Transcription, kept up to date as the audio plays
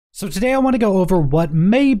So today I want to go over what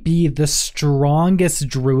may be the strongest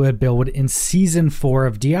Druid build in Season 4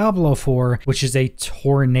 of Diablo 4, which is a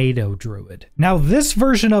Tornado Druid. Now this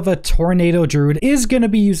version of a Tornado Druid is going to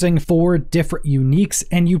be using 4 different uniques,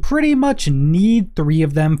 and you pretty much need 3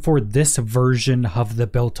 of them for this version of the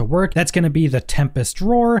build to work. That's going to be the Tempest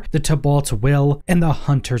Roar, the Tibalt's Will, and the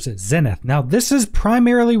Hunter's Zenith. Now this is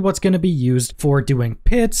primarily what's going to be used for doing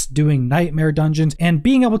pits, doing nightmare dungeons, and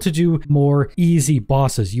being able to do more easy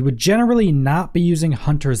bosses. You would generally not be using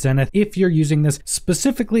Hunter Zenith if you're using this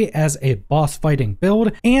specifically as a boss fighting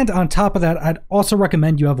build. And on top of that, I'd also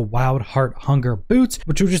recommend you have Wild Heart Hunger Boots,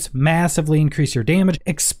 which will just massively increase your damage,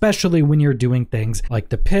 especially when you're doing things like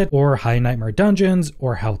the pit or high nightmare dungeons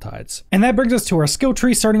or hell tides. And that brings us to our skill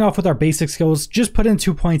tree, starting off with our basic skills. Just put in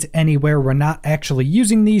 2 points anywhere. We're not actually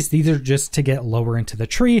using these. These are just to get lower into the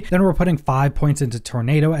tree. Then we're putting 5 points into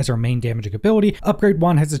Tornado as our main damaging ability. Upgrade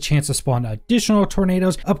 1 has a chance to spawn additional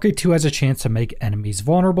tornadoes. Upgrade 2 has a chance to make enemies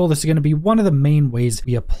vulnerable. This is going to be one of the main ways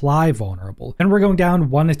we apply vulnerable. Then we're going down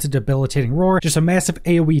 1 into Debilitating Roar, just a massive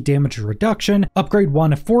AoE damage reduction. Upgrade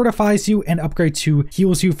 1 fortifies you, and upgrade 2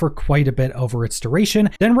 heals you for quite a bit over its duration.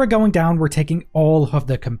 Then we're going down, we're taking all of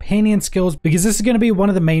the companion skills, because this is going to be one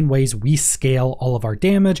of the main ways we scale all of our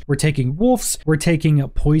damage. We're taking Wolves, we're taking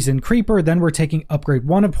Poison Creeper, then we're taking upgrade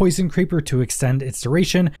 1 of Poison Creeper to extend its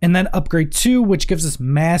duration, and then upgrade 2, which gives us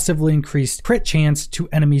massively increased crit chance to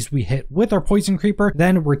enemies we hit with our Poison Creeper.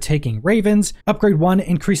 Then we're taking Ravens. Upgrade 1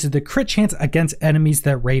 increases the crit chance against enemies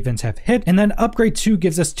that Ravens have hit, and then upgrade 2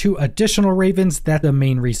 gives us 2 additional Ravens. That's the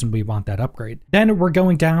main reason we want that upgrade. Then we're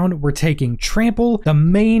going down, we're taking Trample. The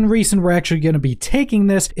main reason we're actually going to be taking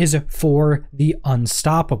this is for the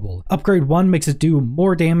Unstoppable. Upgrade 1 makes it do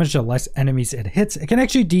more damage the less enemies it hits. It can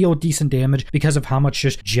actually deal decent damage because of how much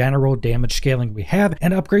just general damage scaling we have,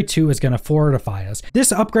 and upgrade 2 is going to fortify us.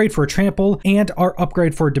 This upgrade for Trample and our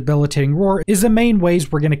upgrade for Debilitating Roar is the main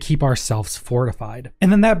ways we're going to keep ourselves fortified.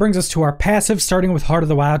 And then that brings us to our passive, starting with Heart of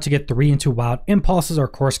the Wild to get 3 into Wild Impulses. Our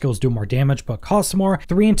core skills do more damage but cost more.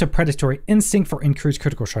 3 into Predatory Instinct for increased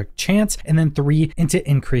critical strike chance, and then 3 into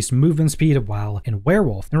increased movement speed while in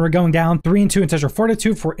Werewolf. Then we're going down 3 into Integral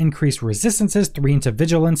Fortitude for increased resistances, 3 into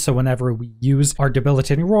Vigilance, so whenever we use our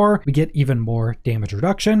Debilitating Roar, we get even more damage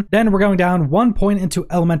reduction. Then we're going down 1 point into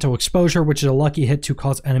Elemental Exposure, which is a lucky hit to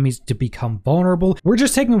cause enemies to become vulnerable. We're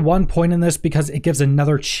just taking 1 point in this because it gives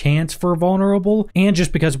another chance for vulnerable, and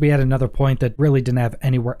just because we had another point that really didn't have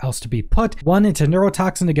anywhere else to be put. 1 into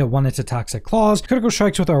Neurotoxin to get 1 into Toxic Claws. Critical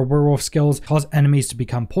strikes with our werewolf skills cause enemies to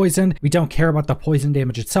become poisoned. We don't care about the poison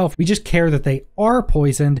damage itself. We just care that they are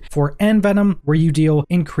poisoned. For Envenom, where you deal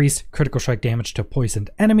increased critical strike damage to poisoned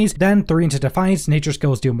enemies. Then 3 into Defiance. Nature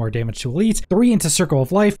skills do more damage to elites. 3 into Circle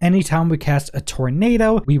of Life. Anytime we cast a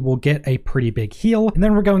tornado, we will get a pretty big heal. And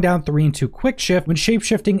then we're going down 3 into Quick Shift. When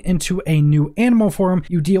shapeshifting into a new animal form,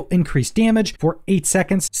 you deal increased damage for 8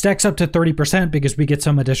 seconds. Stacks up to 30% because we get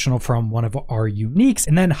some additional from one of our uniques.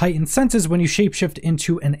 And then Heightened Senses, when you shapeshift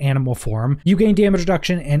into an animal form, you gain damage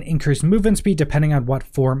reduction and increased movement speed depending on what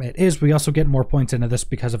form it is. We also get more points into this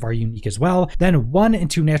because of our unique as well. Then 1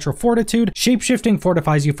 into Natural Fortitude. Shapeshifting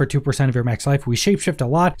fortifies you for 2% of your max life. We shapeshift a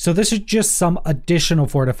lot, so this is just some additional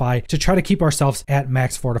fortify to try to keep ourselves at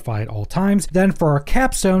max fortify at all times. Then for our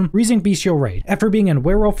capstone, Reasoning Bestial Raid. After being in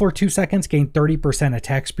Werewolf for 2 seconds, gain 30%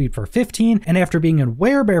 attack speed for 15, and after being in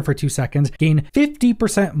Werebear for 2 seconds, gain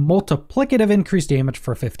 50% multiplicative increased damage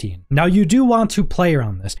for 15. Now you do want to play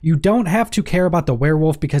around this. You don't have to care about the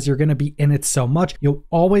werewolf because you're going to be in it so much. You'll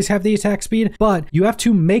always have the attack speed, but you have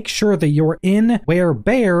to make sure that you're in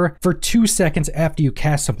Werebear for 2 seconds after you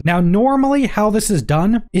cast something. Now normally how this is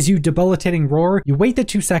done is you Debilitating Roar, you wait the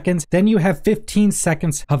 2 seconds, then you have 15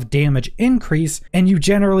 seconds of damage increase, and you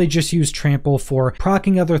generally just use Trample for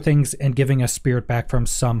proccing other things and giving us spirit back from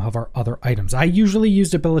some of our other items. I usually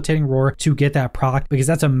use Debilitating Roar to get that proc because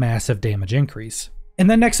that's a massive damage increase. And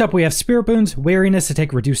then next up we have Spirit Boons, Wariness to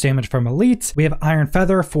take reduced damage from elites. We have Iron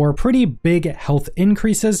Feather for pretty big health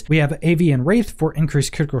increases. We have Avian Wraith for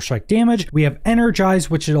increased critical strike damage. We have Energize,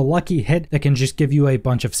 which is a lucky hit that can just give you a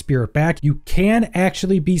bunch of spirit back. You can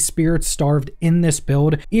actually be spirit starved in this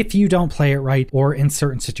build if you don't play it right or in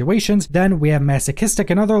certain situations. Then we have Masochistic,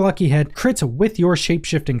 another lucky hit. Crits with your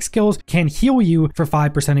shapeshifting skills can heal you for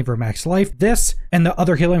 5% of your max life. This and the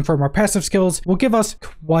other healing from our passive skills will give us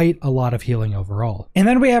quite a lot of healing overall. And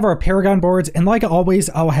then we have our Paragon boards, and like always,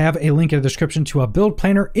 I'll have a link in the description to a build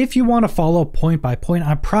planner if you want to follow point by point.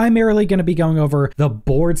 I'm primarily going to be going over the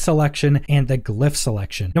board selection and the glyph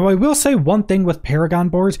selection. Now, I will say one thing with Paragon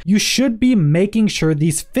boards, you should be making sure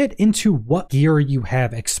these fit into what gear you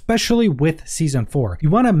have, especially with Season 4. You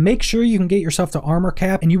want to make sure you can get yourself to armor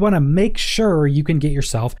cap, and you want to make sure you can get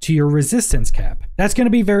yourself to your resistance cap. That's going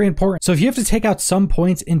to be very important. So if you have to take out some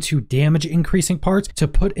points into damage increasing parts to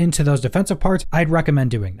put into those defensive parts, I'd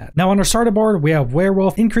recommend doing that. Now on our starter board, we have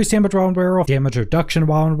Werewolf, increased damage while in Werewolf, damage reduction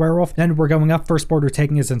while in Werewolf. Then we're going up. First board we're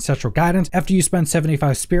taking is Ancestral Guidance. After you spend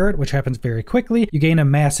 75 Spirit, which happens very quickly, you gain a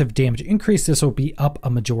massive damage increase. This will be up a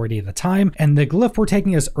majority of the time. And the glyph we're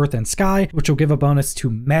taking is Earth and Sky, which will give a bonus to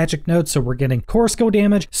magic nodes. So we're getting core skill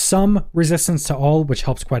damage, some resistance to all, which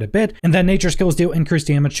helps quite a bit. And then nature skills deal increased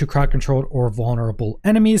damage to crowd controlled or vulnerable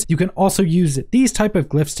enemies. You can also use these type of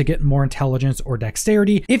glyphs to get more intelligence or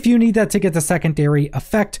dexterity if you need that to get the secondary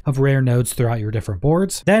effect of rare nodes throughout your different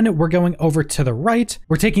boards. Then we're going over to the right.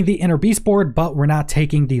 We're taking the Inner Beast board, but we're not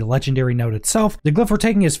taking the legendary node itself. The glyph we're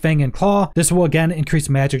taking is Fang and Claw. This will again increase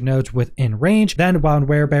magic nodes within range. Then while in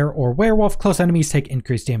Werebear or Werewolf, close enemies take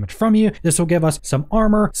increased damage from you. This will give us some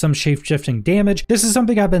armor, some shape-shifting damage. This is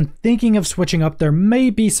something I've been thinking of switching up. There may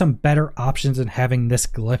be some better options in having this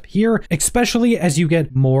glyph here, especially as you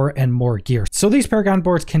get more and more gear. So these Paragon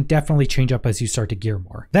boards can definitely change up as you start to gear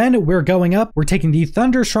more. Then we're going up. We're taking the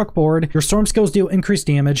Thunderstruck board. Your storm skills deal increased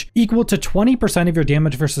damage equal to 20% of your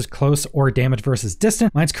damage versus close or damage versus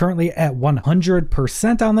distant. Mine's currently at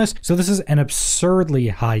 100% on this. So this is an absurdly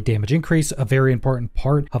high damage increase, a very important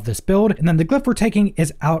part of this build. And then the glyph we're taking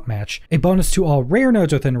is Outmatch, a bonus to all rare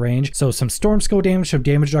nodes within range. So some storm skill damage, some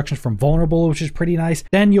damage reduction from vulnerable, which is pretty nice.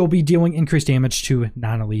 Then you'll be dealing increased damage to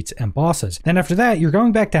non-elites and bosses. Then after that, you're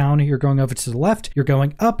going back down, you're going over to the left, you're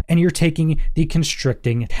going up, and you're taking the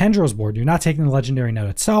Constricting Tendrils board. You're not taking the legendary node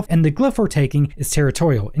itself, and the glyph we're taking is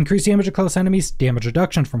Territorial. Increased damage to close enemies, damage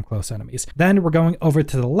reduction from close enemies. Then we're going over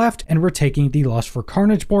to the left, and we're taking the Lust for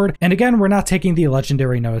Carnage board. And again, we're not taking the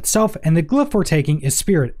legendary node itself, and the glyph we're taking is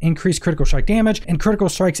Spirit. Increased critical strike damage, and critical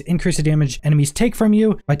strikes increase the damage enemies take from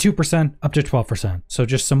you by 2% up to 12%. So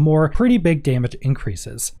just some more pretty big damage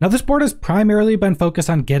increases. Now this board has primarily been focused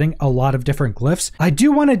on getting a lot of different glyphs. I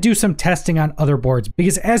do want to do some testing on other boards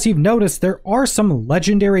because as you've noticed, there are some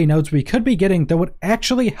legendary nodes we could be getting that would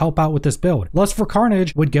actually help out with this build. Lust for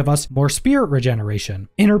Carnage would give us more spirit regeneration.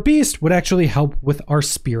 Inner Beast would actually help with our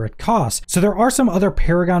spirit cost. So there are some other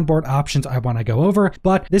Paragon board options I want to go over,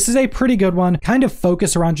 but this is a pretty good one, kind of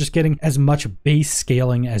focused around just getting as much base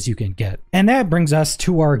scaling as you can get. And that brings us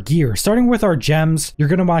to our gear. Starting with our gems, you're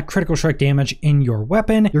going to want critical strike damage in your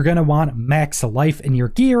weapon. You're going to want max life in your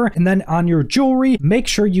gear. And then on your jewelry, make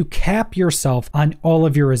sure you cap yourself on all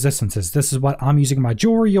of your resistances. This is what I'm using in my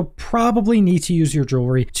jewelry. You'll probably need to use your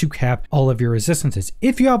jewelry to cap all of your resistances.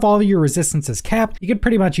 If you have all of your resistances capped, you can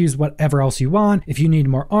pretty much use whatever else you want. If you need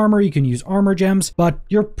more armor, you can use armor gems, but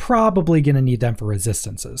you're probably going to need them for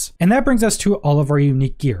resistances. And that brings us to all of our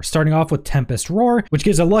unique gear, starting off with Tempest Roar, which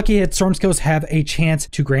gives a lucky hit. Storm skills have a chance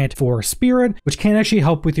to grant for Spirit, which can actually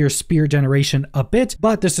help with your spear generation a bit,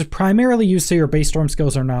 but this is primarily used so your base storm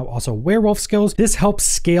skills are now also werewolf skills. This helps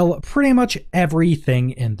scale pretty much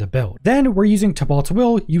everything in the build. Then we're using Tibalt's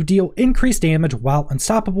Will. You deal increased damage while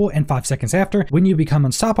unstoppable, and 5 seconds after, when you become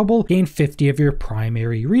unstoppable, gain 50 of your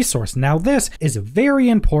primary resource. Now this is very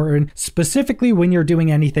important, specifically when you're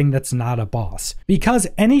doing anything that's not a boss, because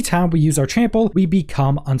anytime we use our trample, we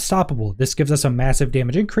become unstoppable. This gives us a massive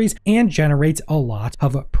damage increase and generates a lot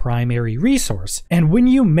of primary resource. And when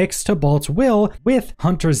you mix Tibalt's Will with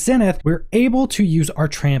Hunter's Zenith, we're able to use our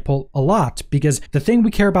trample a lot, because the thing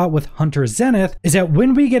we care about with Hunter's Zenith is that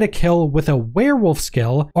when we get a kill with a werewolf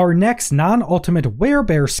skill, our next non-ultimate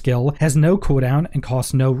werebear skill has no cooldown and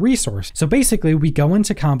costs no resource. So basically we go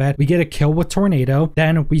into combat, we get a kill with Tornado,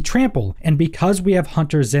 then we trample. And because we have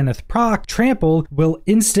Hunter's Zenith proc, trample will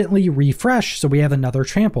instantly refresh, so we have another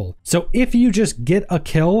trample. So if you just get a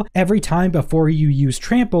kill every time before you use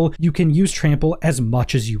trample, you can use trample as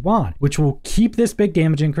much as you want, which will keep this big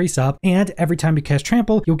damage increase up. And every time you cast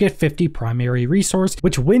trample, you'll get 50 primary resource,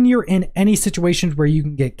 which when you're in any situations where you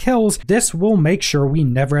can get kills, this will make sure we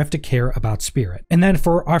never have to care about spirit. And then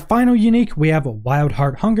for our final unique, we have Wild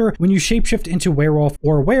Heart Hunger. When you shapeshift into werewolf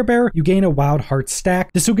or werebear, you gain a Wild Heart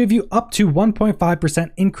stack. This will give you up to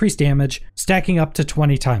 1.5% increased damage, stacking up to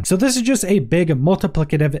 20 times. So this is just a big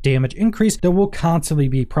multiplicative damage increase that will constantly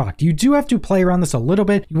be procced. You do have to play around this a little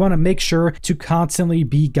bit. You want to make sure to constantly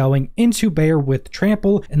be going into bear with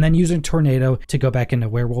trample and then using tornado to go back into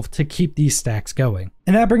werewolf to keep these stacks going.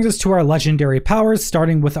 And that brings us to our legendary powers,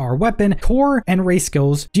 starting with our weapon. Core and race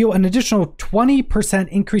skills deal an additional 20%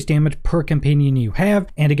 increased damage per companion you have.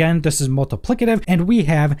 And again, this is multiplicative, and we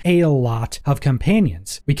have a lot of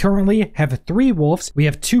companions. We currently have 3 wolves, we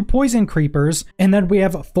have 2 poison creepers, and then we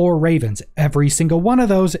have 4 ravens. Every single one of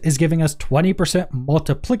those is giving us 20%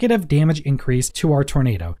 multiplicative damage increase to our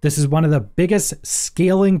tornado. This is one of the biggest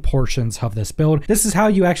scaling portions of this build. This is how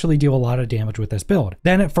you actually deal a lot of damage with this build.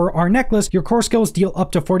 Then for our necklace, your core skills deal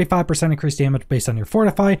up to 45% increased damage based on your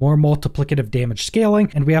fortify, more multiplicative damage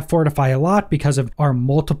scaling, and we have fortify a lot because of our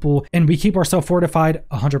multiple, and we keep ourselves fortified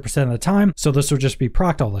 100% of the time, so this will just be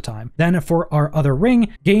procced all the time. Then for our other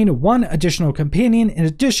ring, gain 1 additional companion. In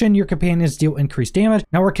addition, your companions deal increased damage.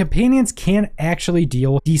 Now our companions can actually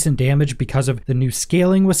deal decent damage because of the new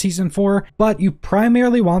scaling with season 4, but you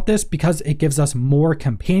primarily want this because it gives us more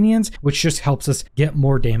companions, which just helps us get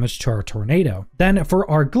more damage to our tornado. Then for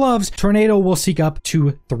our gloves, tornado will seek up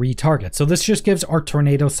to 3 targets. So this just gives our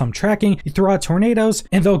tornado some tracking. You throw out tornadoes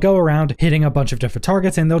and they'll go around hitting a bunch of different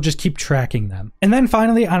targets and they'll just keep tracking them. And then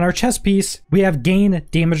finally on our chest piece, we have gain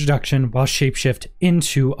damage reduction while shapeshift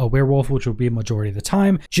into a werewolf, which will be a majority of the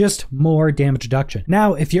time, just more damage reduction.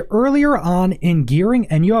 Now, if you're earlier on in gearing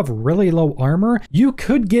and you have really low armor, you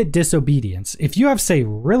could get disobedience. If you have, say,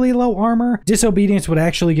 really low armor, disobedience would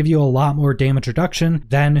actually give you a lot more damage reduction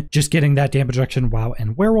than just getting that damage reduction while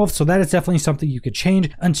in werewolf. So that is definitely something you could change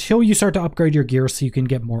until you start to upgrade your gear so you can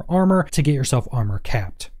get more armor to get yourself armor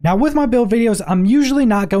capped. Now with my build videos, I'm usually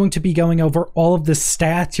not going to be going over all of the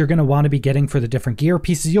stats you're going to want to be getting for the different gear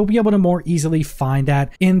pieces. You'll be able to more easily find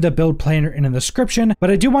that in the build planner and in the description,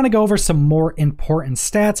 but I do want to go over some more important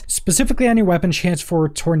stats, specifically on your weapon chance for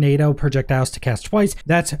tornado projectiles to cast twice.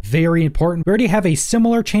 That's very important. We already have a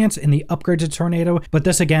similar chance in the upgraded tornado, but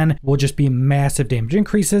this again will just be massive damage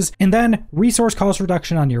increases. And then resource cost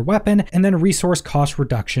reduction on your weapon, and then resource cost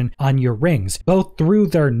reduction on your rings, both through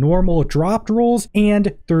their normal dropped rolls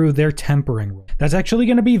and through their tempering roll. That's actually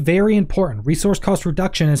going to be very important. Resource cost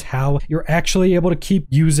reduction is how you're actually able to keep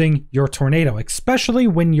using your tornado, especially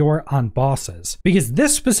when you're on bosses, because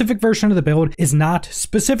this specific version of the build is not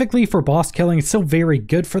specifically for boss killing. It's still very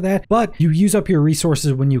good for that, but you use up your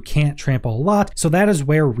resources when you can't trample a lot. So that is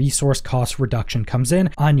where resource cost reduction comes in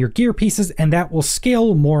on your gear pieces, and that will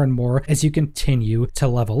scale more and more as you continue to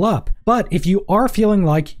level up. But if you are feeling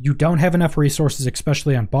like you don't have enough resources,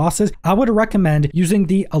 especially on bosses, I would recommend using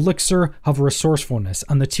the Elixir of Resourcefulness.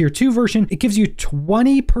 On the tier 2 version, it gives you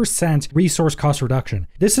 20% resource cost reduction.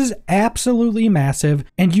 This is absolutely massive,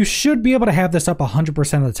 and you should be able to have this up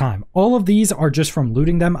 100% of the time. All of these are just from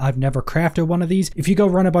looting them. I've never crafted one of these. If you go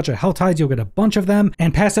run a bunch of Hell Tides, you'll get a bunch of them,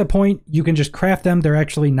 and past that point, you can just craft them. They're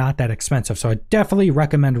actually not that expensive, so I definitely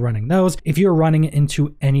recommend running those if you're running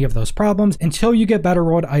into any of those problems until you get better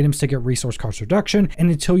rolled items to get resource cost reduction, and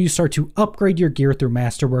until you start to upgrade your gear through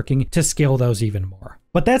masterworking to scale those even more.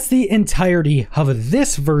 But that's the entirety of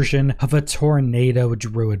this version of a Tornado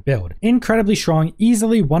Druid build. Incredibly strong,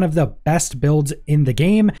 easily one of the best builds in the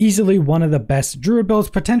game, easily one of the best Druid builds,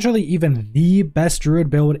 potentially even the best Druid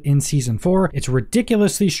build in Season 4. It's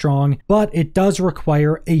ridiculously strong, but it does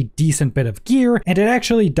require a decent bit of gear, and it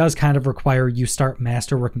actually does kind of require you start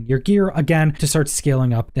masterworking your gear again to start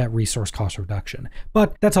scaling up that resource cost reduction.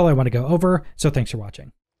 But that's all I want to go over, so thanks for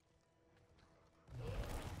watching.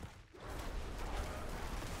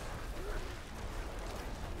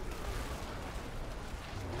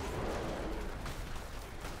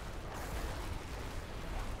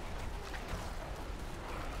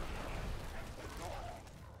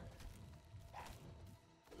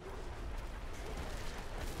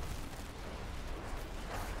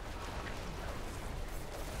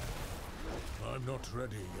 I'm not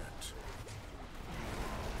ready yet.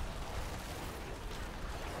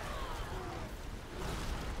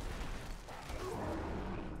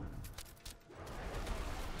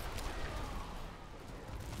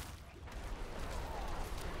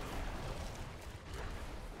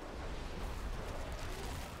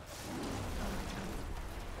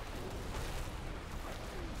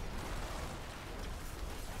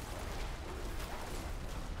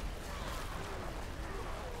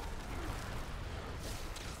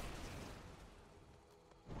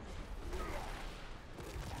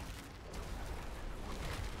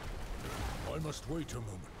 I must wait a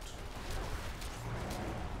moment.